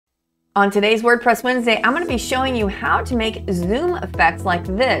On today's WordPress Wednesday, I'm going to be showing you how to make zoom effects like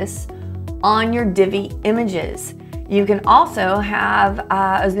this on your Divi images. You can also have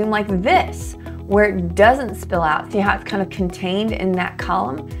a zoom like this where it doesn't spill out. See how it's kind of contained in that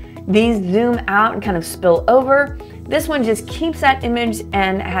column? These zoom out and kind of spill over. This one just keeps that image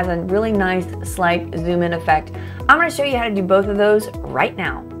and has a really nice slight zoom in effect. I'm going to show you how to do both of those right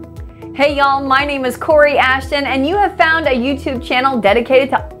now. Hey y'all, my name is Kori Ashton and you have found a YouTube channel dedicated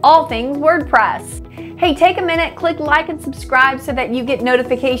to all things WordPress. Hey, take a minute, click like and subscribe so that you get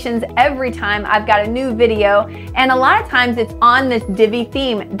notifications every time I've got a new video, and a lot of times it's on this Divi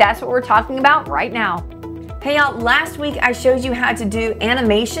theme. That's what we're talking about right now. Hey y'all, last week I showed you how to do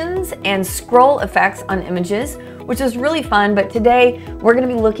animations and scroll effects on images, which is really fun, but today we're going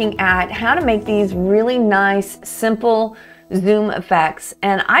to be looking at how to make these really nice, simple zoom effects,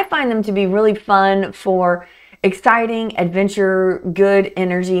 and I find them to be really fun for exciting, adventure, good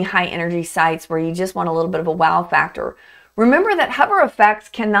energy, high energy sites where you just want a little bit of a wow factor. Remember that hover effects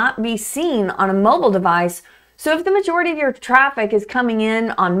cannot be seen on a mobile device, so if the majority of your traffic is coming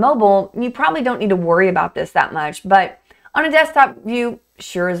in on mobile, you probably don't need to worry about this that much, but on a desktop view,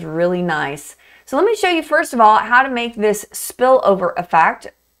 sure is really nice. So let me show you first of all how to make this spillover effect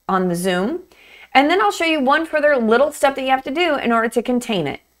on the zoom. And then I'll show you one further little step that you have to do in order to contain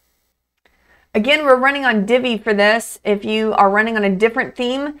it. Again, we're running on Divi for this. If you are running on a different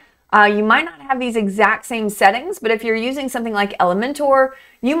theme, you might not have these exact same settings, but if you're using something like Elementor,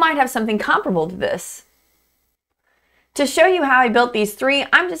 you might have something comparable to this. To show you how I built these three,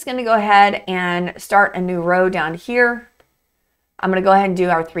 I'm just going to go ahead and start a new row down here. I'm going to go ahead and do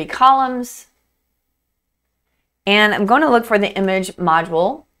our 3 columns. And I'm going to look for the image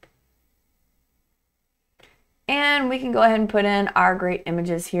module. And we can go ahead and put in our great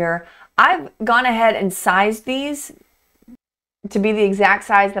images here. I've gone ahead and sized these to be the exact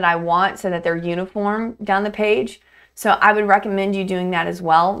size that I want so that they're uniform down the page. So I would recommend you doing that as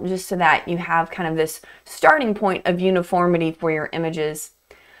well, just so that you have kind of this starting point of uniformity for your images.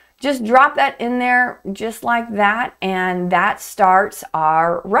 Just drop that in there just like that, and that starts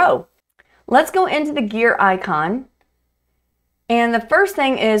our row. Let's go into the gear icon. And the first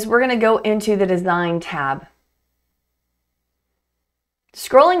thing is we're going to go into the design tab.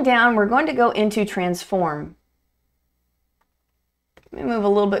 Scrolling down, we're going to go into transform. Let me move a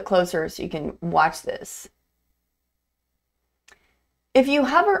little bit closer so you can watch this. If you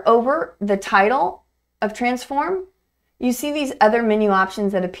hover over the title of transform, you see these other menu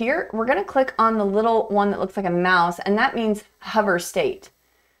options that appear. We're going to click on the little one that looks like a mouse, and that means hover state.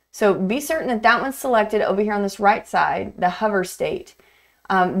 So be certain that that one's selected over here on this right side, the hover state.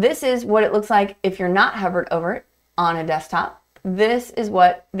 This is what it looks like if you're not hovered over it on a desktop. This is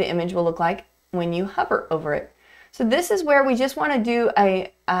what the image will look like when you hover over it. So this is where we just want to do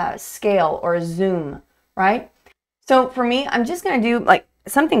a scale or a zoom, right? So for me, I'm just going to do like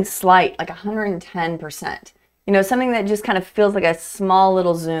something slight, like 110%. You know, something that just kind of feels like a small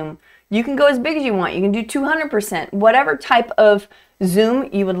little zoom. You can go as big as you want. You can do 200%, whatever type of zoom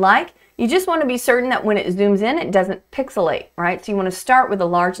you would like. You just want to be certain that when it zooms in, it doesn't pixelate, right? So you want to start with a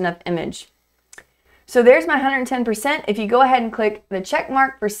large enough image. So there's my 110%. If you go ahead and click the check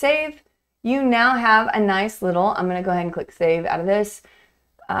mark for save, you now have a nice little, I'm going to go ahead and click save out of this.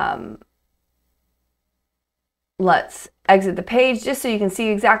 Let's exit the page just so you can see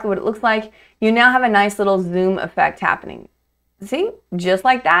exactly what it looks like. You now have a nice little zoom effect happening. See, just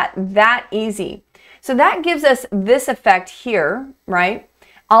like that, that easy. So that gives us this effect here, right?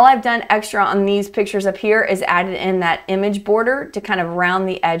 All I've done extra on these pictures up here is added in that image border to kind of round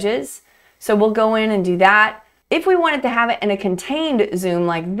the edges. So we'll go in and do that. If we wanted to have it in a contained zoom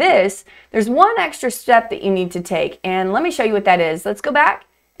like this, there's one extra step that you need to take. And let me show you what that is. Let's go back,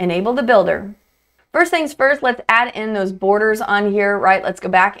 enable the builder. First things first, let's add in those borders on here, right? Let's go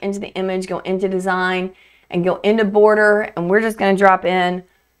back into the image, go into design, and go into border. And we're just going to drop in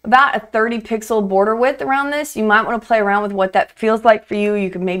about a 30 pixel border width around this. You might want to play around with what that feels like for you.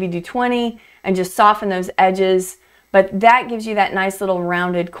 You could maybe do 20 and just soften those edges. But that gives you that nice little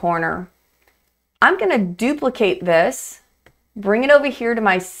rounded corner. I'm going to duplicate this, bring it over here to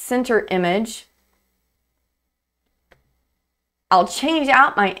my center image. I'll change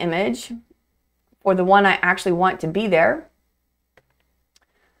out my image for the one I actually want to be there.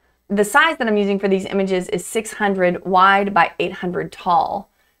 The size that I'm using for these images is 600 wide by 800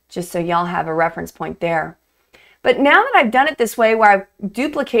 tall, just so y'all have a reference point there. But now that I've done it this way, where I've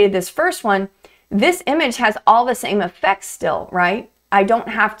duplicated this first one, this image has all the same effects still, right? I don't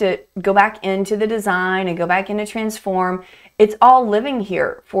have to go back into the design and go back into transform. It's all living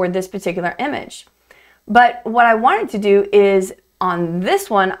here for this particular image. But what I wanted to do is on this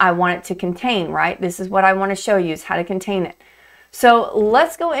one, I want it to contain, right? This is what I want to show you, is how to contain it. So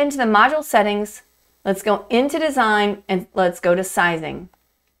let's go into the module settings, let's go into design, and let's go to sizing.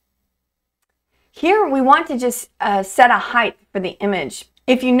 Here we want to just set a height for the image.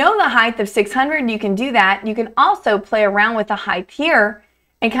 If you know the height of 600, you can do that. You can also play around with the height here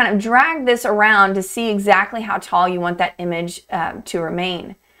and kind of drag this around to see exactly how tall you want that image to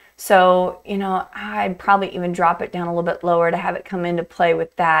remain. So, you know, I'd probably even drop it down a little bit lower to have it come into play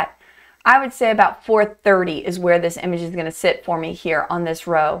with that. I would say about 430 is where this image is going to sit for me here on this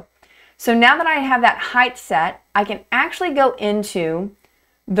row. So now that I have that height set, I can actually go into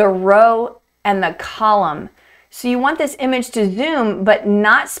the row and the column. So you want this image to zoom but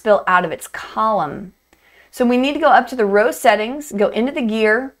not spill out of its column. So we need to go up to the row settings, go into the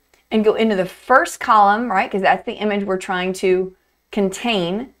gear, and go into the first column, right? Because that's the image we're trying to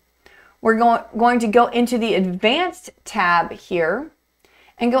contain. We're going to go into the advanced tab here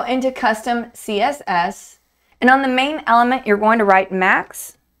and go into custom CSS. And on the main element, you're going to write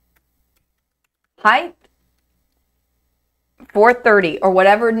max height 430 or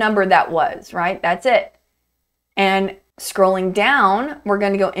whatever number that was, right? That's it. And scrolling down, we're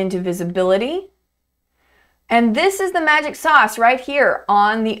going to go into visibility. And this is the magic sauce right here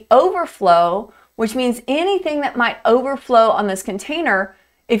on the overflow, which means anything that might overflow on this container,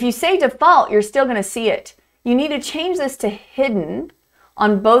 if you say default, you're still going to see it. You need to change this to hidden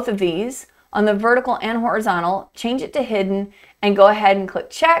on both of these, on the vertical and horizontal. Change it to hidden and go ahead and click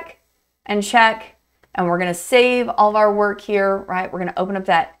check and check. And we're going to save all of our work here, right? We're going to open up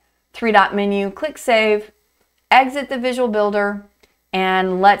that three-dot menu, click save, exit the visual builder,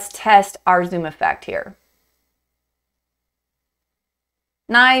 and let's test our zoom effect here.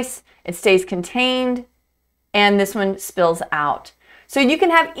 Nice, it stays contained, and this one spills out. So you can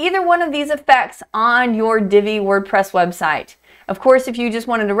have either one of these effects on your Divi WordPress website. Of course, if you just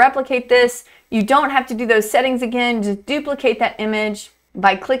wanted to replicate this, you don't have to do those settings again. Just duplicate that image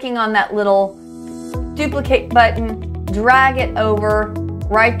by clicking on that little duplicate button, drag it over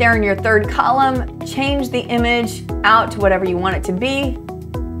right there in your third column, change the image out to whatever you want it to be.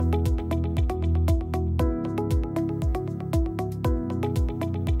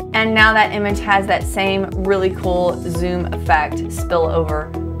 And now that image has that same really cool zoom effect spillover.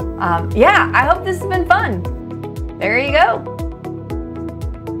 Yeah, I hope this has been fun. There you go.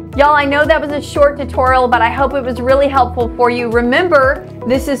 Y'all, I know that was a short tutorial, but I hope it was really helpful for you. Remember,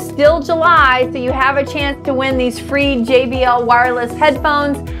 this is still July, so you have a chance to win these free JBL wireless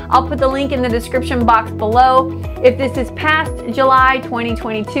headphones. I'll put the link in the description box below. If this is past July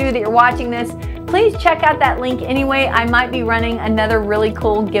 2022 that you're watching this, please check out that link anyway. I might be running another really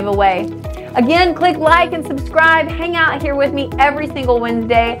cool giveaway. Again, click like and subscribe. Hang out here with me every single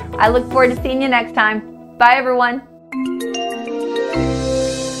Wednesday. I look forward to seeing you next time. Bye, everyone.